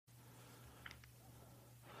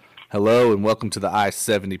Hello and welcome to the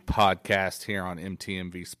I-70 podcast here on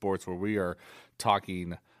MTMV Sports, where we are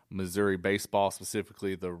talking Missouri baseball,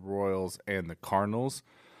 specifically the Royals and the Cardinals.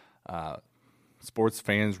 Sports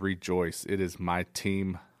fans rejoice. It is my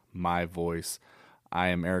team, my voice. I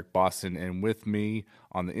am Eric Boston, and with me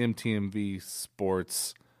on the MTMV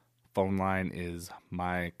Sports phone line is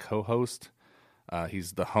my co-host.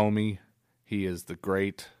 He's the homie. He is the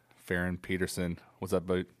great Farron Peterson. What's up,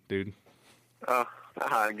 dude?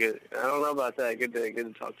 Good. I don't know about that. Good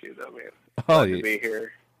to talk to you, though, man. Glad to be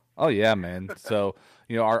here. Oh yeah, man. So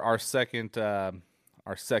our second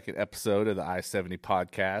episode of the I-70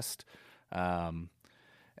 podcast,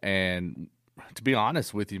 and to be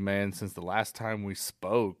honest with you, man, since the last time we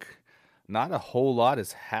spoke, not a whole lot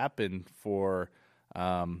has happened for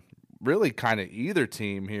really kind of either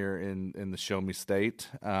team here in the Show Me State.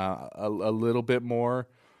 A little bit more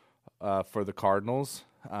for the Cardinals.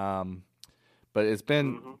 But it's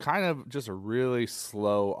been kind of just a really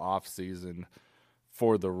slow off season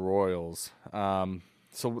for the Royals.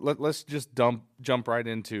 So let's just jump right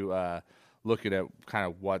into looking at kind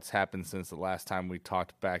of what's happened since the last time we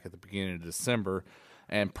talked back at the beginning of December.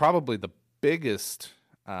 And probably the biggest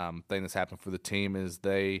thing that's happened for the team is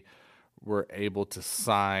they were able to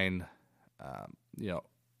sign,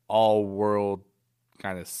 all-world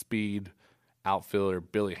kind of speed outfielder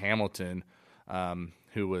Billy Hamilton,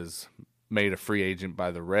 who was made a free agent by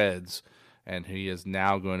the Reds, and he is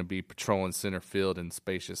now going to be patrolling center field in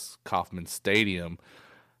spacious Kauffman Stadium.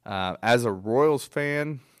 As a Royals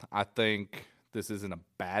fan, I think this isn't a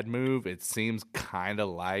bad move. It seems kind of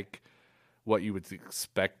like what you would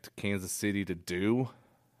expect Kansas City to do.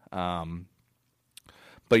 But,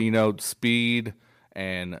 speed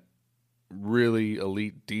and really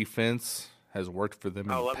elite defense has worked for them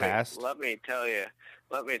in the past. Let me tell you,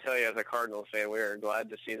 as a Cardinals fan, we are glad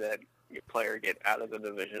to see that player get out of the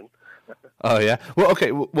division. Oh yeah. Well,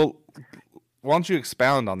 okay. Well, why don't you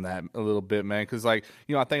expound on that a little bit, man? Because I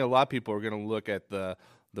think a lot of people are going to look at the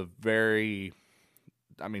very,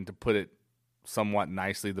 to put it somewhat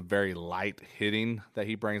nicely, the very light hitting that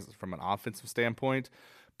he brings from an offensive standpoint.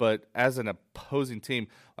 But as an opposing team,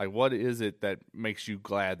 what is it that makes you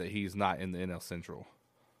glad that he's not in the NL Central?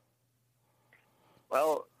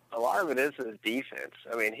 Well, a lot of it is his defense.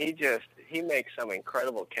 He makes some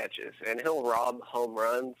incredible catches, and he'll rob home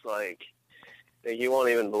runs like you won't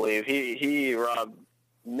even believe. He robbed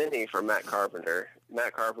many for Matt Carpenter.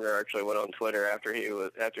 Matt Carpenter actually went on Twitter after he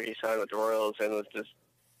signed with the Royals and was just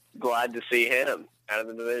glad to see him out of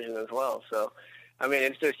the division as well. So,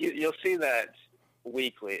 it's just you'll see that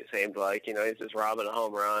weekly. It seems like he's just robbing a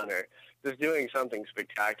home run or just doing something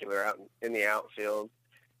spectacular out in the outfield.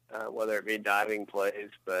 Whether it be diving plays,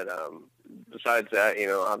 but besides that,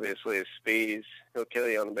 obviously his speed, he'll kill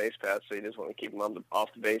you on the base paths, so you just want to keep him off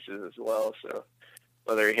the bases as well. So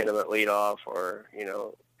whether you hit him at leadoff or,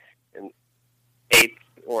 in eighth,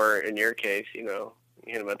 or in your case, you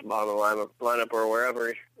hit him at the bottom of the lineup or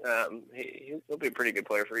wherever, he'll be a pretty good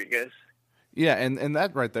player for you guys. Yeah, and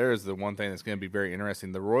that right there is the one thing that's going to be very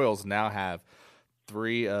interesting. The Royals now have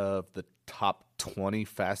 3 of the top 20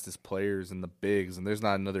 fastest players in the bigs, and there's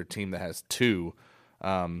not another team that has 2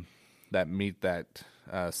 that meet that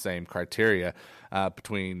same criteria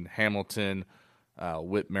between Hamilton,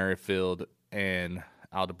 Whit Merrifield, and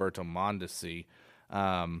Alberto Mondesi.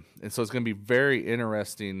 And so it's going to be very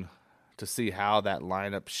interesting to see how that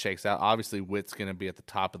lineup shakes out. Obviously, Whit's going to be at the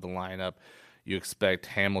top of the lineup. You expect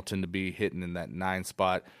Hamilton to be hitting in that 9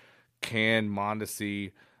 spot. Can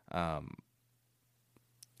Mondesi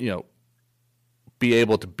be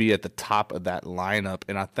able to be at the top of that lineup?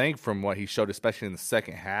 And I think from what he showed, especially in the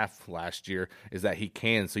second half last year, is that he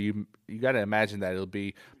can. So you got to imagine that it'll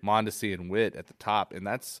be Mondesi and Whit at the top, and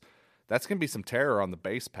that's going to be some terror on the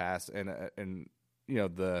base pass and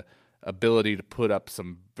the ability to put up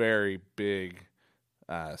some very big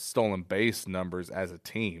stolen base numbers as a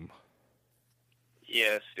team.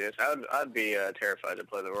 Yes. I'd be terrified to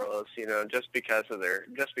play the Royals, just because of their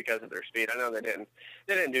speed. I know they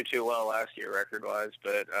didn't do too well last year record wise,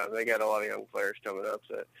 but they got a lot of young players coming up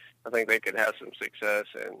that I think they could have some success.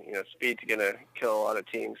 And speed's going to kill a lot of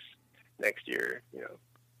teams next year.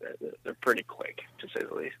 They're pretty quick, to say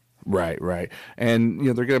the least. Right, and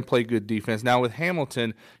they're going to play good defense. Now with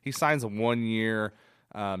Hamilton, he signs a 1-year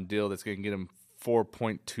deal that's going to get him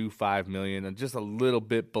 $4.25 million, and just a little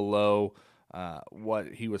bit below what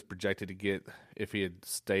he was projected to get if he had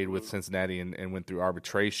stayed with Cincinnati and went through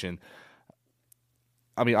arbitration.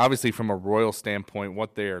 Obviously from a Royal standpoint,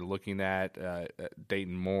 what they are looking at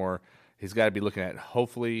Dayton Moore, he's got to be looking at,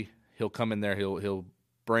 hopefully he'll come in there, he'll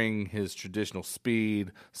bring his traditional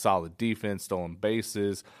speed, solid defense, stolen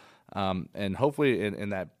bases. and hopefully in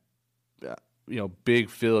that big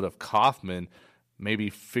field of Kaufman, maybe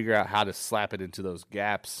figure out how to slap it into those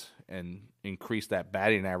gaps and increase that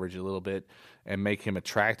batting average a little bit and make him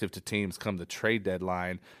attractive to teams come the trade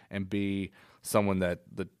deadline and be someone that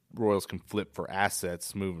the Royals can flip for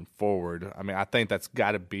assets moving forward. I mean, I think that's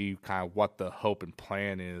got to be kind of what the hope and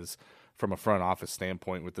plan is from a front office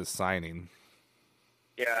standpoint with this signing.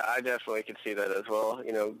 Yeah, I definitely can see that as well.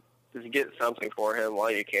 Just get something for him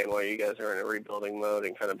while you can, while you guys are in a rebuilding mode,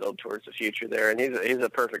 and kind of build towards the future there. And he's a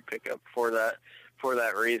perfect pickup for that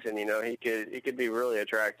reason. He could be really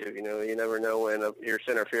attractive. You never know when your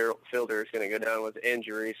center fielder is going to go down with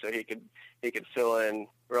injury, so he could fill in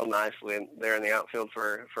real nicely there in the outfield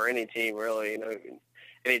for any team. Really,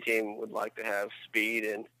 any team would like to have speed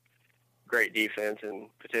and great defense and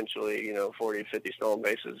potentially 40, 50 stolen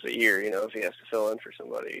bases a year. If he has to fill in for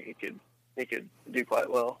somebody, he could do quite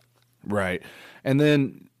well. Right. And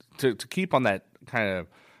then to keep on that kind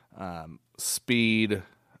of speed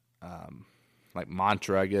like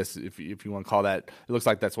mantra, I guess, if you want to call that, it looks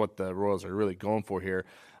like that's what the Royals are really going for here.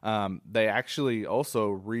 They actually also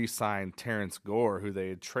re-signed Terrence Gore, who they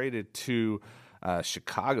had traded to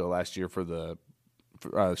Chicago last year for the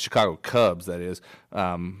Chicago Cubs, that is,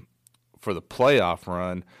 for the playoff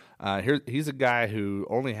run. He's a guy who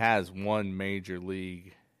only has one major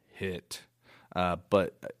league hit,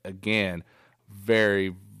 but again,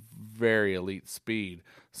 very, very elite speed.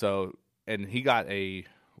 So, and he got a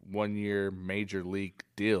 1-year major league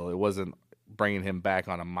deal. It wasn't bringing him back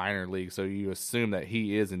on a minor league. So you assume that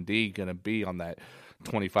he is indeed going to be on that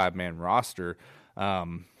 25-man roster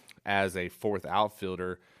as a fourth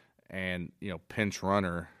outfielder and, pinch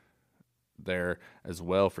runner there as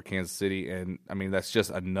well for Kansas City. And I mean, that's just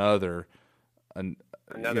another guy.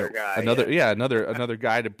 Another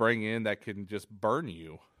guy to bring in that can just burn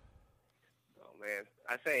you. Oh man,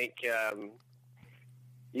 I think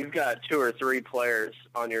you've got 2 or 3 players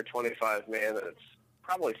on your 25-man that's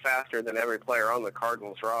probably faster than every player on the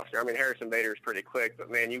Cardinals roster. I mean, Harrison Bader's pretty quick, but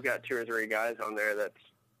man, you've got 2 or 3 guys on there that's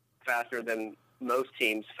faster than most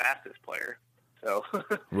teams' fastest player. So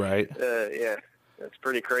right, yeah. That's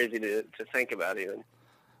pretty crazy to think about even.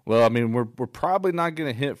 Well, I mean, we're probably not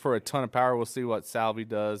going to hit for a ton of power. We'll see what Salvi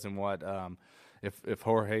does and what if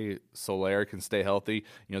Jorge Soler can stay healthy.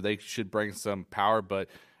 They should bring some power, but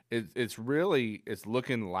it's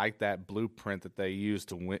looking like that blueprint that they used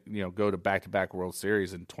to win, go to back-to-back World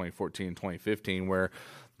Series in 2014 and 2015, where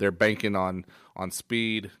they're banking on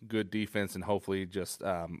speed, good defense, and hopefully just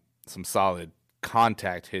some solid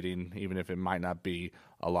contact hitting, even if it might not be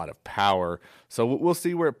a lot of power. So we'll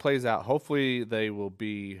see where it plays out. Hopefully they will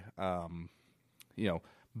be,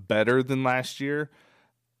 better than last year.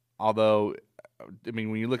 Although, I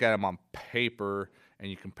mean, when you look at them on paper and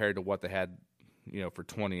you compare to what they had, for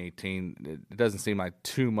 2018, it doesn't seem like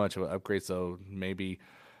too much of an upgrade. So maybe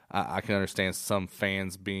I can understand some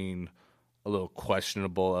fans being a little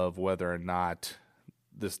questionable of whether or not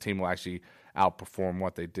this team will actually outperform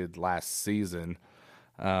what they did last season.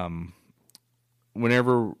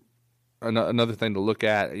 Whenever another thing to look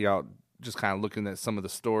at, just kind of looking at some of the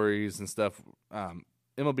stories and stuff,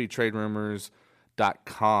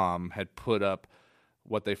 MLBTradeRumors.com had put up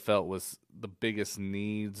what they felt was the biggest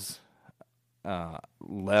needs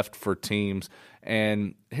left for teams.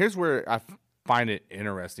 And here's where I find it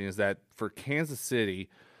interesting is that for Kansas City,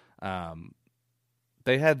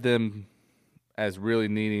 they had them as really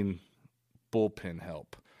needing bullpen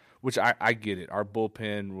help, which I get it. Our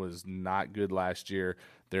bullpen was not good last year.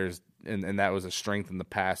 And that was a strength in the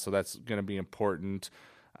past, so that's going to be important.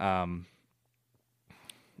 And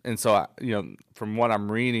so, from what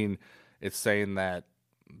I'm reading, it's saying that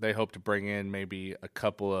they hope to bring in maybe a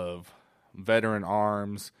couple of veteran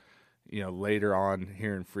arms, later on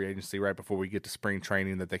here in free agency, right before we get to spring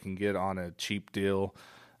training, that they can get on a cheap deal,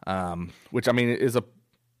 which, I mean, is a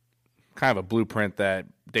kind of a blueprint that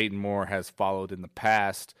Dayton Moore has followed in the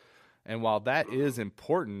past. And while that is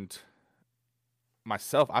important,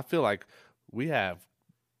 myself, I feel like we have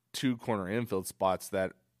 2 corner infield spots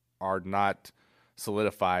that are not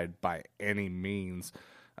solidified by any means.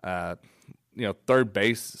 Third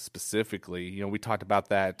base specifically, we talked about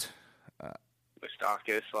that.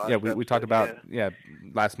 Moustakas. We talked about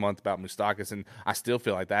last month about Moustakas, and I still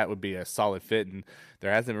feel like that would be a solid fit. And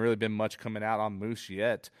there hasn't really been much coming out on Moose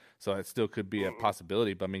yet, so it still could be a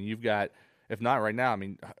possibility. But I mean, you've got, if not right now, I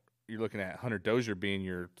mean, you're looking at Hunter Dozier being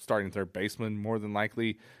your starting third baseman more than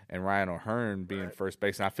likely, and Ryan O'Hearn being first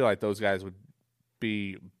base. And I feel like those guys would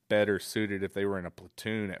be better suited if they were in a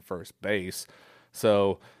platoon at first base.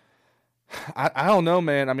 So I don't know,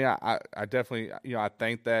 man. I mean, I definitely, I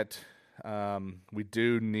think that We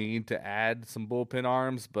do need to add some bullpen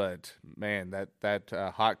arms, but man, that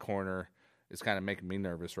hot corner is kind of making me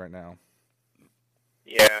nervous right now.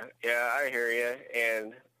 Yeah, I hear you.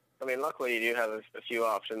 And I mean, luckily you do have a few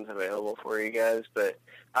options available for you guys, but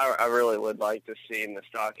I really would like to see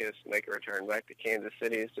Moustakas make a return back to Kansas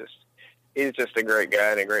City. He's just a great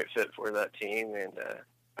guy and a great fit for that team, and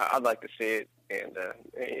I'd like to see it. And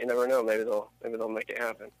you never know, maybe they'll make it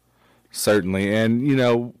happen. Certainly,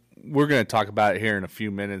 and we're going to talk about it here in a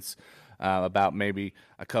few minutes about maybe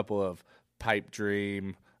a couple of pipe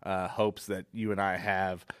dream hopes that you and I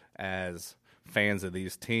have as fans of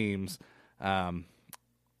these teams. And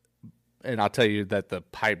I'll tell you that the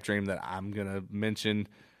pipe dream that I'm going to mention,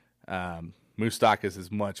 Moustakas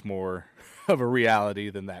is much more of a reality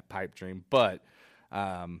than that pipe dream. But,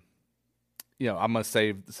 I'm going to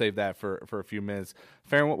save that for a few minutes.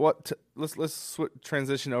 Farron, let's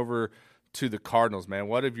transition over to the Cardinals, man.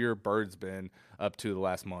 What have your Birds been up to the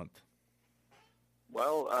last month?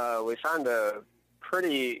 Well, we signed a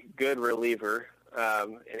pretty good reliever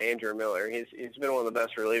in Andrew Miller. He's been one of the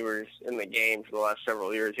best relievers in the game for the last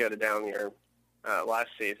several years. He had a down year last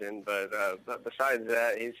season, but besides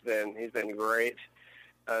that, he's been great.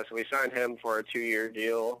 So we signed him for a 2-year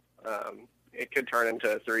deal. It could turn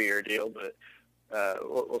into a 3-year deal, but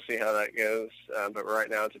we'll see how that goes. But right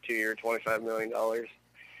now it's a 2-year, $25 million.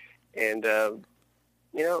 And,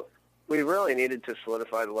 we really needed to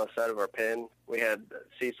solidify the left side of our pen. We had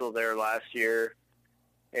Cecil there last year,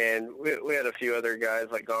 and we had a few other guys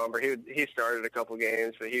like Gomber. He started a couple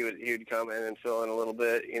games, but he would come in and fill in a little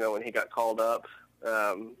bit, when he got called up.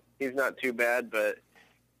 He's not too bad, but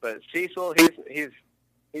Cecil,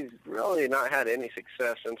 he's really not had any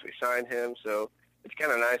success since we signed him. So it's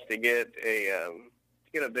kind of nice to get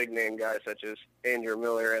a big name guy such as Andrew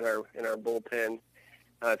Miller in our bullpen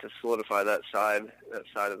to solidify that side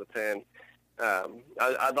of the pen.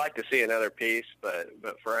 I'd like to see another piece, but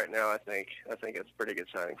for right now, I think it's a pretty good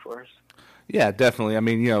signing for us. Yeah, definitely. I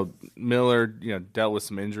mean, Miller, dealt with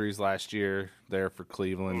some injuries last year there for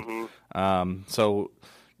Cleveland. Mm-hmm. So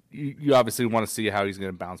you obviously want to see how he's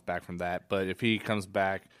going to bounce back from that. But if he comes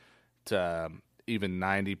back to even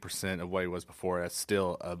 90% of what he was before, that's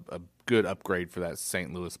still a good upgrade for that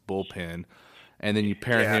St. Louis bullpen. And then you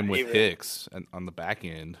pair him with Hicks on the back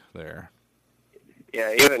end there.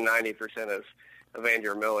 Yeah, even 90% of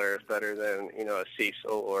Andrew Miller is better than a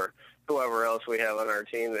Cecil or whoever else we have on our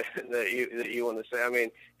team that you want to say. I mean,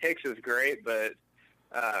 Hicks is great, but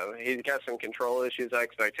he's got some control issues. I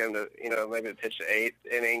expect him to maybe pitch the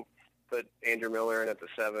 8th inning, put Andrew Miller in at the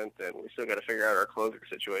 7th, and we still got to figure out our closer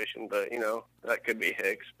situation. But that could be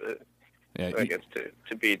Hicks, but I guess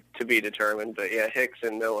to be determined. But yeah, Hicks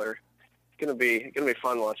and Miller. Gonna be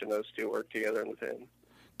fun watching those two work together in the pen.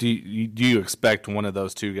 Do you expect one of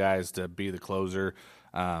those two guys to be the closer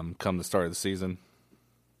come the start of the season?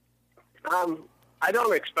 I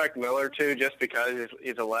don't expect Miller to, just because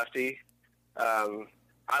he's a lefty.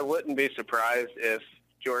 I wouldn't be surprised if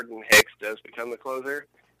Jordan Hicks does become the closer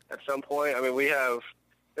at some point. I mean, we have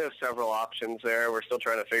several options there. We're still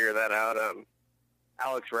trying to figure that out.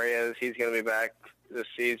 Alex Reyes, he's going to be back this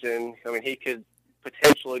season. I mean, he could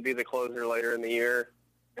potentially be the closer later in the year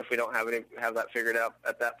if we don't have that figured out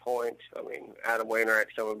at that point. I mean, Adam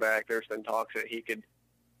Wainwright's coming back. There's been talks that he could,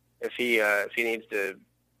 if he needs to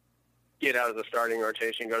get out of the starting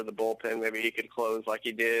rotation, go to the bullpen, maybe he could close like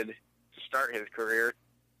he did to start his career.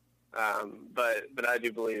 But I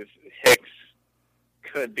do believe Hicks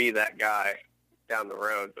could be that guy down the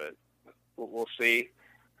road, but we'll see.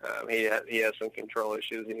 He has some control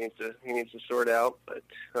issues he needs to sort out, but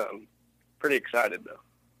pretty excited though.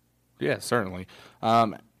 Yeah, certainly.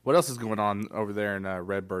 What else is going on over there in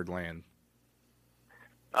Redbird land?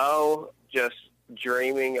 Oh, just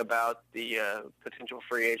dreaming about the potential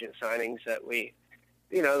free agent signings that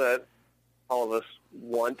that all of us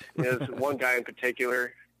want. There's one guy in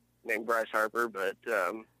particular named Bryce Harper, but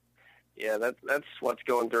that's what's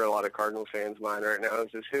going through a lot of Cardinals fans' mind right now,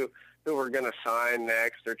 is just who we're going to sign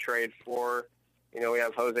next or trade for. We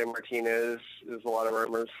have Jose Martinez. There's a lot of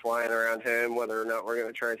rumors flying around him, whether or not we're going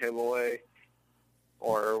to trade him away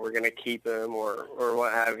or we're going to keep him or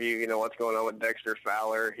what have you. What's going on with Dexter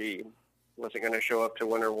Fowler. He wasn't going to show up to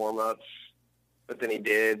winter warm-ups, but then he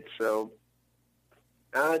did. So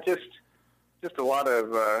just a lot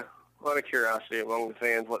of curiosity among the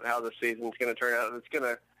fans how the season's going to turn out.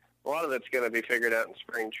 A lot of it's going to be figured out in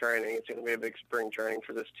spring training. It's going to be a big spring training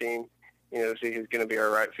for this team. See who's going to be our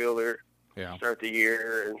right fielder. Yeah. Start the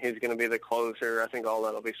year, and he's going to be the closer. I think all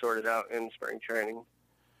that will be sorted out in spring training.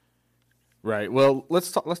 Right. Well,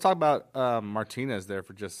 let's talk about Martinez there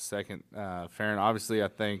for just a second, Farron. Obviously, I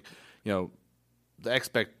think the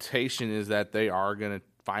expectation is that they are going to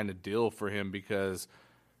find a deal for him, because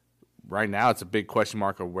right now it's a big question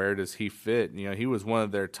mark of where does he fit. He was one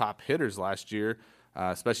of their top hitters last year,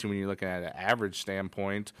 especially when you're looking at an average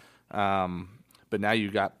standpoint. But now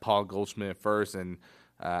you got Paul Goldschmidt at first, and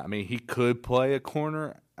he could play a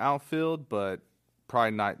corner outfield, but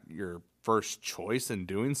probably not your first choice in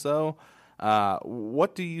doing so.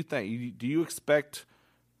 What do you think? Do you expect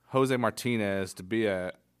Jose Martinez to be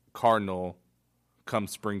a Cardinal come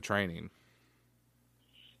spring training?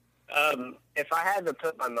 If I had to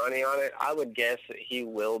put my money on it, I would guess that he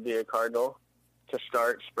will be a Cardinal to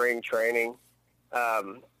start spring training.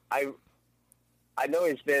 I know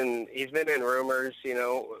he's been in rumors,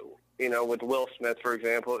 with Will Smith, for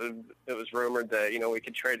example. It was rumored that, we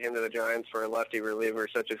could trade him to the Giants for a lefty reliever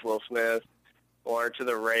such as Will Smith, or to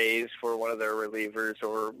the Rays for one of their relievers,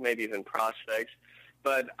 or maybe even prospects.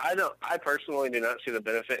 But I personally do not see the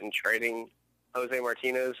benefit in trading Jose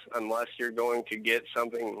Martinez unless you're going to get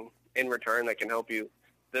something in return that can help you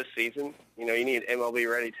this season. You need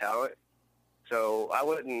MLB-ready talent. So I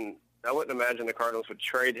wouldn't imagine the Cardinals would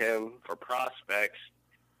trade him for prospects,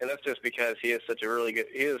 and that's just because he is such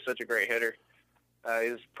a great hitter.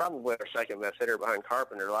 He was probably our second best hitter behind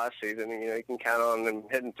Carpenter last season. You can count on him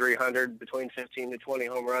hitting 300, between 15 to 20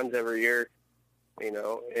 home runs every year.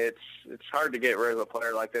 It's hard to get rid of a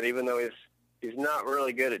player like that, even though he's not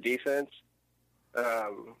really good at defense.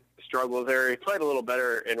 Struggles there. He played a little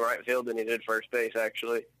better in right field than he did first base,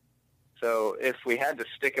 actually. So if we had to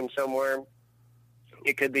stick him somewhere,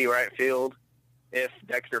 it could be right field. If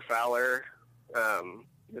Dexter Fowler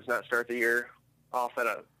does not start the year off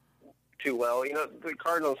too well, the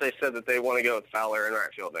Cardinals, they said that they want to go with Fowler in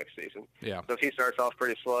right field next season. Yeah. So if he starts off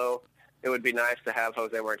pretty slow, it would be nice to have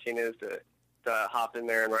Jose Martinez to hop in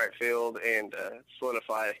there in right field and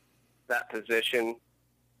solidify that position,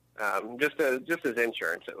 just as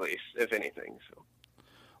insurance, at least, if anything. So.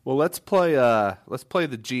 Well, let's play the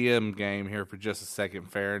GM game here for just a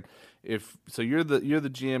second, Farron. So you're the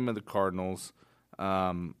GM of the Cardinals.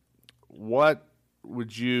 What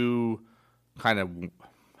would you kind of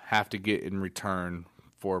have to get in return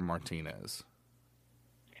for Martinez?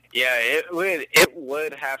 Yeah, it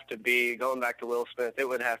would have to be, going back to Will Smith, it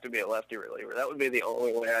would have to be a lefty reliever. That would be the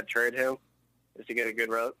only way I'd trade him, is to get a good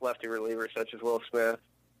lefty reliever such as Will Smith.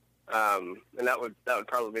 And that would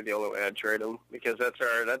probably be the only way I'd trade him, because that's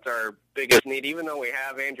our biggest need. Even though we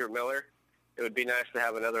have Andrew Miller, it would be nice to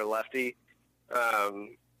have another lefty.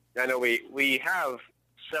 I know we have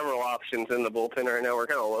several options in the bullpen right now. We're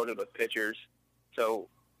kind of loaded with pitchers. So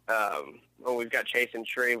we've got Chasen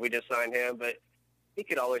Shreve. We just signed him, but he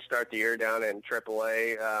could always start the year down in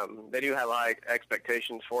AAA. They do have high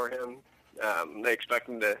expectations for him. They expect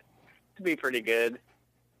him to be pretty good.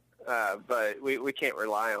 But we can't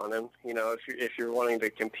rely on him. If you're wanting to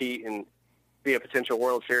compete and be a potential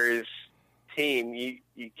World Series team,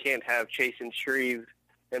 you can't have Chasen Shreve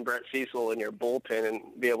and Brett Cecil in your bullpen and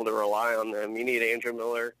be able to rely on them. You need Andrew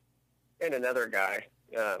Miller and another guy,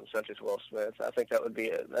 such as Will Smith. I think that'd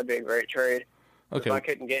be a great trade. Okay. If I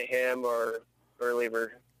couldn't get him or a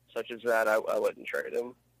reliever such as that, I wouldn't trade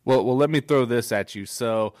him. Well, let me throw this at you.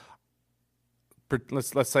 So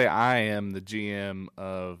let's say I am the GM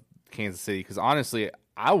of Kansas City, because honestly,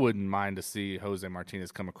 I wouldn't mind to see Jose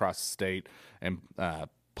Martinez come across the state and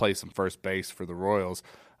play some first base for the Royals.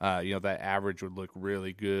 That average would look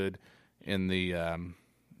really good in the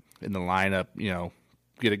lineup.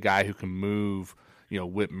 Get a guy who can move,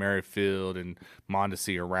 Whit Merrifield and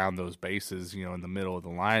Mondesi around those bases, in the middle of the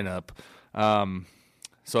lineup.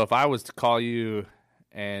 So if I was to call you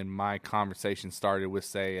and my conversation started with,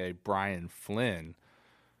 say, a Brian Flynn,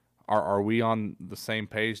 are we on the same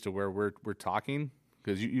page to where we're talking?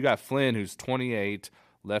 Because you got Flynn, who's 28,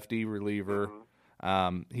 lefty reliever.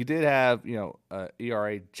 He did have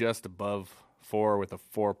ERA just above 4 with a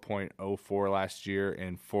 4.04 last year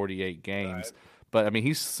in 48 games. Right. But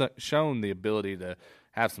he's shown the ability to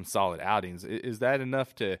have some solid outings. Is that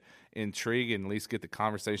enough to intrigue and at least get the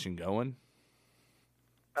conversation going?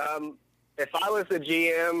 If I was the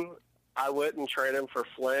GM, I wouldn't trade him for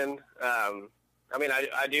Flynn.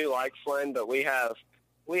 I do like Flynn, but we have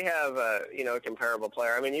a comparable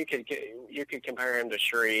player. You could compare him to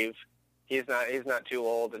Shreve. He's not too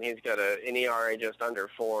old, and he's got an ERA just under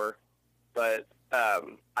 4. But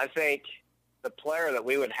I think the player that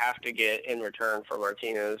we would have to get in return for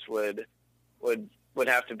Martinez would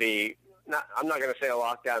have to be, I'm not going to say a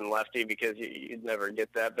lockdown lefty, because you'd never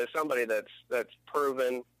get that, but somebody that's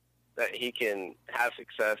proven that he can have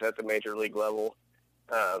success at the major league level.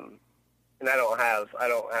 And I don't have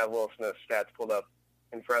Will Smith's stats pulled up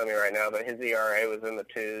in front of me right now, but his ERA was in the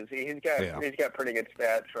 2s. He's got pretty good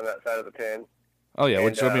stats from that side of the pen. Oh yeah,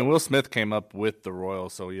 which I mean, Will Smith came up with the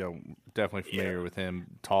Royals, so definitely familiar with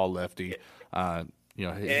him. Tall lefty,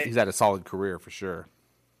 he's had a solid career for sure.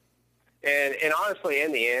 And honestly,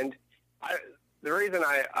 in the end, the reason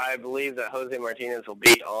I believe that Jose Martinez will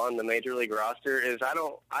be on the major league roster is I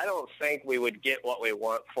don't think we would get what we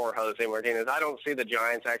want for Jose Martinez. I don't see the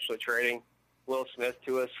Giants actually trading Will Smith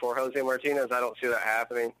to us for Jose Martinez. I don't see that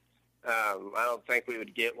happening. I don't think we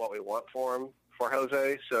would get what we want for him for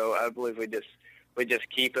Jose. So I believe we just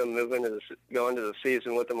keep him go into the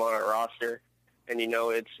season with him on our roster. And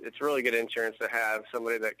it's really good insurance to have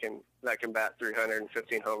somebody that can bat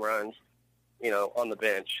 315 home runs, on the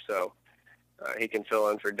bench. So he can fill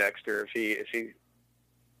in for Dexter if he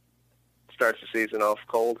starts the season off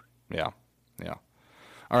cold. Yeah.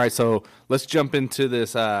 All right, so let's jump into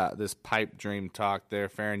this pipe dream talk there,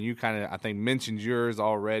 Farron. You kind of, I think, mentioned yours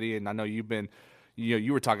already, and I know you've been,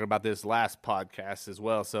 you were talking about this last podcast as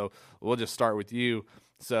well. So we'll just start with you.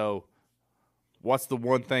 So, what's the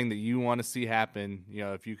one thing that you want to see happen?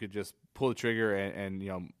 If you could just pull the trigger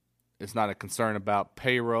and it's not a concern about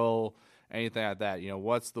payroll, anything like that.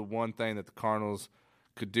 What's the one thing that the Cardinals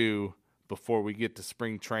could do before we get to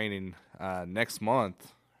spring training next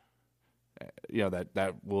month?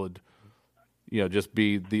 That would, just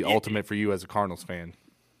be the ultimate for you as a Cardinals fan.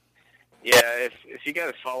 Yeah, if you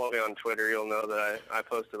guys follow me on Twitter, you'll know that I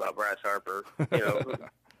post about Bryce Harper.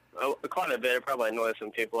 Quite a bit. It probably annoys some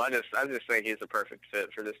people. I just think he's a perfect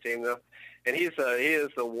fit for this team, though. And he is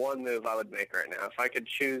the one move I would make right now. If I could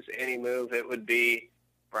choose any move, it would be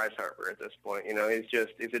Bryce Harper at this point. He's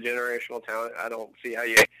a generational talent. I don't see how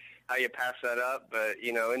you pass that up. But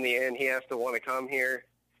in the end, he has to want to come here.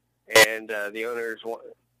 And the owners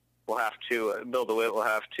will have to Bill DeWitt will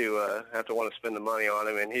have to want to spend the money on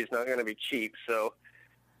him, and he's not going to be cheap. So,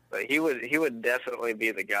 but he would definitely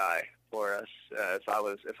be the guy for us if I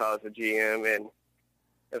was a GM, and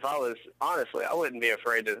if I was honestly, I wouldn't be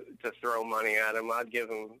afraid to throw money at him. I'd give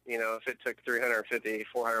him, if it took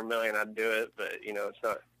 $350-400 million, I'd do it. But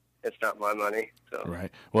it's not my money. So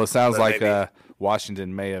right. Well, it sounds like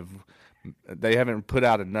Washington they haven't put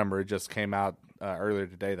out a number. It just came out earlier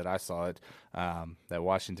today that I saw it, that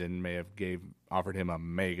Washington may have offered him a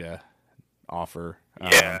mega offer.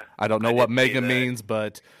 Yeah, I don't know what mega means,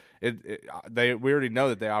 but we already know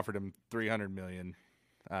that they offered him $300 million.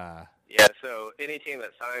 Yeah, so any team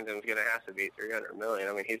that signs him is going to have to be $300 million.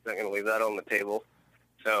 I mean, he's not going to leave that on the table.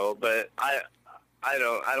 So, but I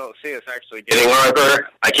don't see us actually getting Harper.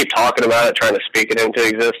 I keep talking about it, trying to speak it into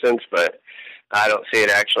existence, but I don't see it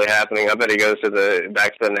actually happening. I bet he goes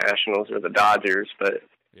back to the Nationals or the Dodgers, but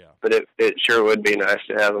it sure would be nice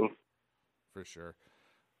to have him. For sure.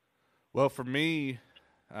 Well, for me,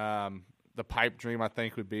 the pipe dream I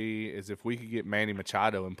think would be is if we could get Manny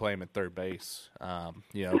Machado and play him at third base.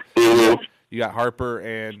 You got Harper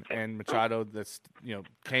and Machado that's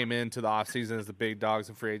came into the offseason as the big dogs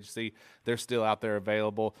in free agency. They're still out there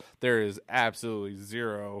available. There is absolutely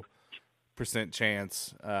 0%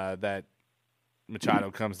 chance that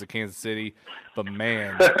Machado comes to Kansas City, but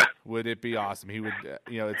man, would it be awesome. He would,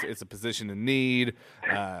 it's a position of need.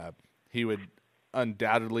 He would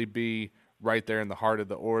undoubtedly be right there in the heart of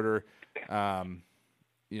the order.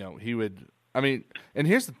 He would, and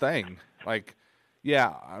here's the thing,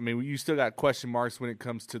 you still got question marks when it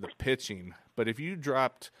comes to the pitching, but if you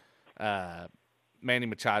dropped Manny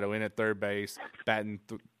Machado in at third base, batting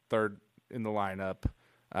third in the lineup,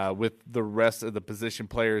 with the rest of the position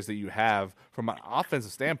players that you have from an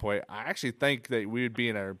offensive standpoint, I actually think that we would be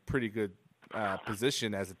in a pretty good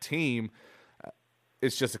position as a team.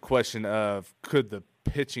 It's just a question of could the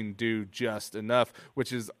pitching do just enough,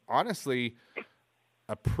 which is honestly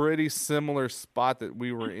a pretty similar spot that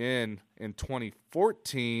we were in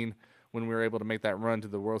 2014 when we were able to make that run to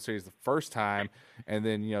the World Series the first time. And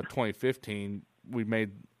then, 2015, we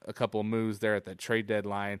made a couple of moves there at that trade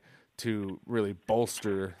deadline to really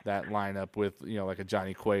bolster that lineup with, like a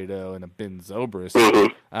Johnny Cueto and a Ben Zobrist.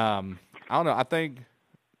 I don't know. I think,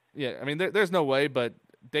 there's no way, but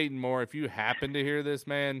Dayton Moore, if you happen to hear this,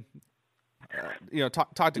 man,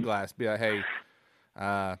 talk to Glass. Be like, hey,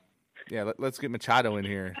 let's get Machado in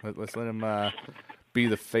here. Let's let him be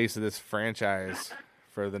the face of this franchise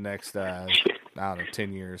for the next, 10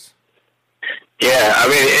 years. Yeah,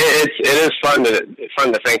 it is fun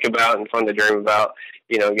to think about and fun to dream about.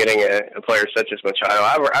 Getting a player such as Machado.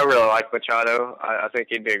 I really like Machado. I think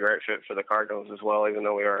he'd be a great fit for the Cardinals as well, even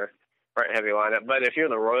though we are a right heavy lineup. But if you're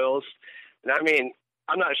the Royals,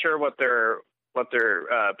 I'm not sure what their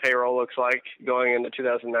payroll looks like going into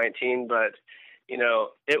 2019, but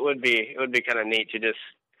it would be kind of neat to just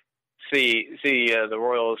see the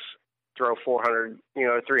Royals throw 300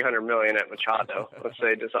 million at Machado. Let's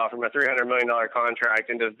say just offer him a $300 million contract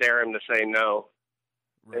and just dare him to say no.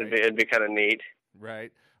 Right. It'd be kind of neat.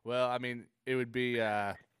 Right. Well, I mean, it would be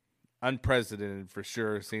unprecedented for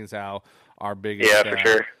sure, seeing as how our biggest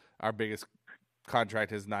our biggest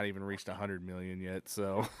contract has not even reached 100 million yet.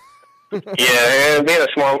 So yeah, and being a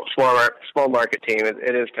small market team,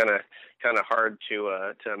 it is kind of hard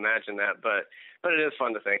to imagine that, but it is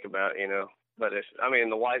fun to think about, But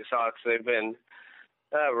the White Sox, they've been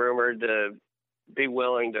rumored to be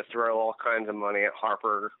willing to throw all kinds of money at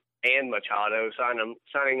Harper and Machado,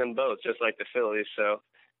 signing them both, just like the Phillies. So,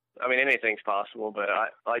 anything's possible. But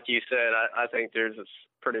like you said, I think there's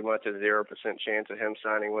pretty much a 0% chance of him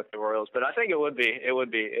signing with the Royals. But I think it would be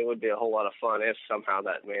a whole lot of fun if somehow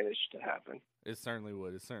that managed to happen. It certainly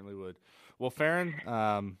would. Well,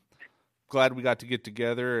 Farron, glad we got to get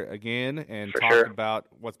together again and talk about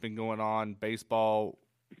what's been going on baseball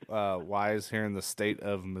wise here in the state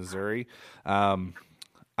of Missouri. I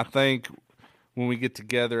think when we get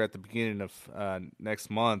together at the beginning of next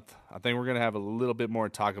month, I think we're going to have a little bit more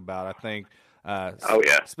to talk about. I think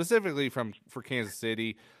specifically for Kansas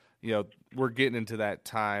City, we're getting into that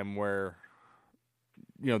time where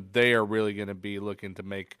they are really going to be looking to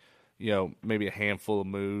make maybe a handful of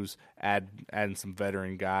moves, adding some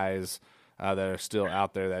veteran guys that are still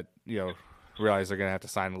out there that realize they're going to have to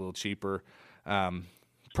sign a little cheaper.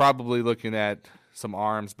 Probably looking at some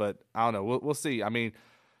arms, but I don't know. We'll see.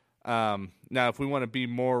 Now if we want to be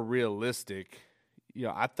more realistic,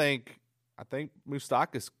 I think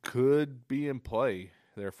Moustakas could be in play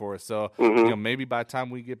there for us. So maybe by the time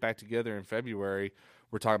we get back together in February,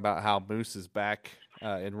 we're talking about how Moose is back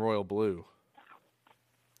in royal blue.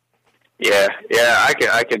 Yeah,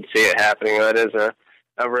 I could see it happening. That is a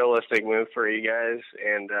realistic move for you guys,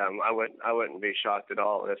 and I wouldn't be shocked at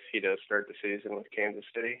all if he does start the season with Kansas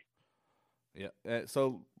City. Yeah.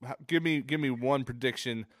 So give me one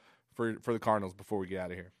prediction for the Cardinals before we get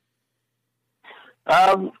out of here.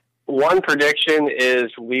 One prediction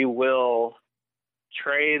is we will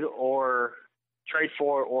trade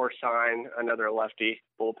for or sign another lefty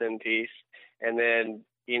bullpen piece, and then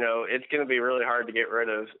it's going to be really hard to get rid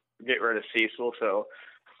of Cecil. So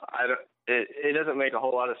it doesn't make a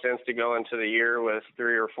whole lot of sense to go into the year with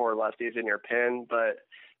 3 or 4 lefties in your pen, but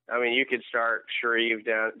you could start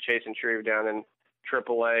chasing Shreve down in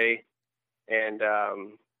AAA, and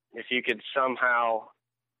if you could somehow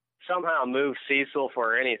move Cecil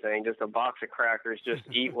for anything, just a box of crackers, just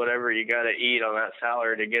eat whatever you got to eat on that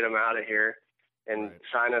salary to get him out of here, and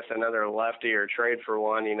sign us another lefty or trade for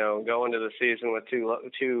one. Go into the season with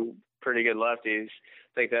two pretty good lefties.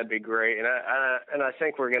 I think that'd be great, and I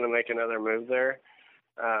think we're going to make another move there.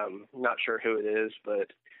 Not sure who it is,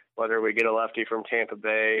 but whether we get a lefty from Tampa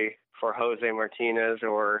Bay for Jose Martinez,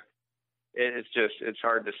 or it's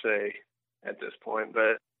hard to say at this point.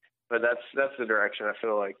 But that's the direction I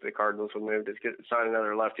feel like the Cardinals will move, to sign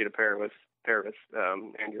another lefty to pair with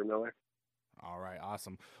Andrew Miller. All right,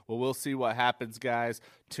 awesome. Well, we'll see what happens, guys.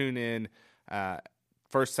 Tune in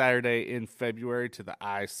first Saturday in February to the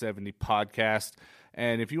I-70 podcast.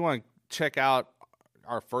 And if you want to check out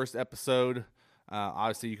our first episode,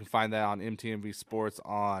 obviously you can find that on MTMV Sports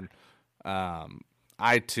on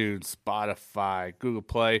iTunes, Spotify, Google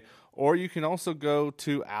Play, or you can also go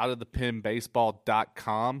to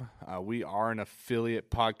outofthepenbaseball.com. We are an affiliate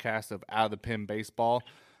podcast of Out of the Pen Baseball.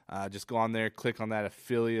 Just go on there, click on that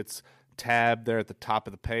affiliates tab there at the top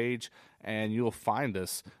of the page, and you'll find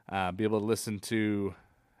us. Be able to listen to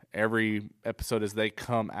every episode as they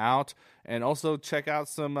come out, and also check out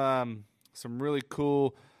some really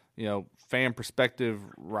cool, fan perspective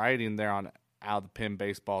writing there on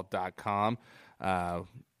outofthepenbaseball.com.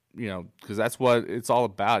 Because that's what it's all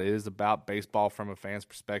about. It is about baseball from a fan's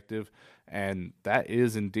perspective, and that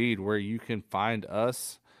is indeed where you can find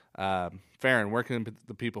us. Farron, where can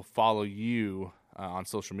the people follow you on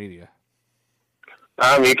social media?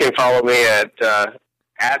 You can follow me at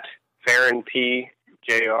Farron P.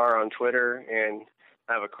 JR on Twitter, and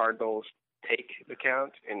I have a Cardinals Take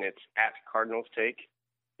account, and it's at Cardinals Take.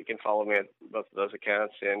 You can follow me at both of those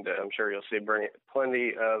accounts, and I'm sure you'll see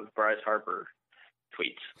plenty of Bryce Harper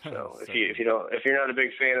tweets. So if you're not a big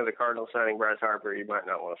fan of the Cardinals signing Bryce Harper, you might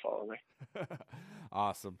not want to follow me.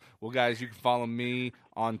 Awesome. Well, guys, you can follow me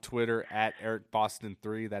on Twitter at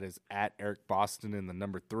EricBoston3. That is at EricBoston and the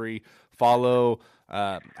number 3. Follow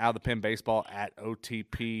Out of the Pen Baseball at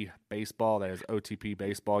OTP Baseball. That is OTP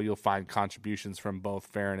Baseball. You'll find contributions from both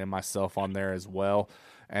Farron and myself on there as well.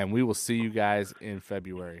 And we will see you guys in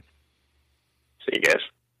February. See you guys.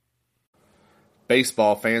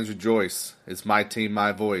 Baseball fans rejoice. It's my team,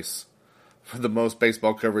 my voice. For the most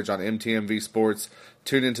baseball coverage on MTMV Sports,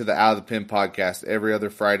 tune into the Out of the Pen podcast every other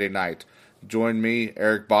Friday night. Join me,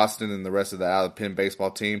 Eric Boston, and the rest of the Out of the Pen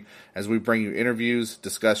baseball team as we bring you interviews,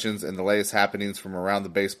 discussions, and the latest happenings from around the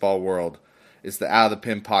baseball world. It's the Out of the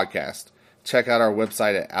Pen podcast. Check out our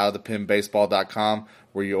website at outofthepenbaseball.com,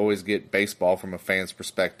 where you always get baseball from a fan's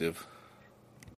perspective.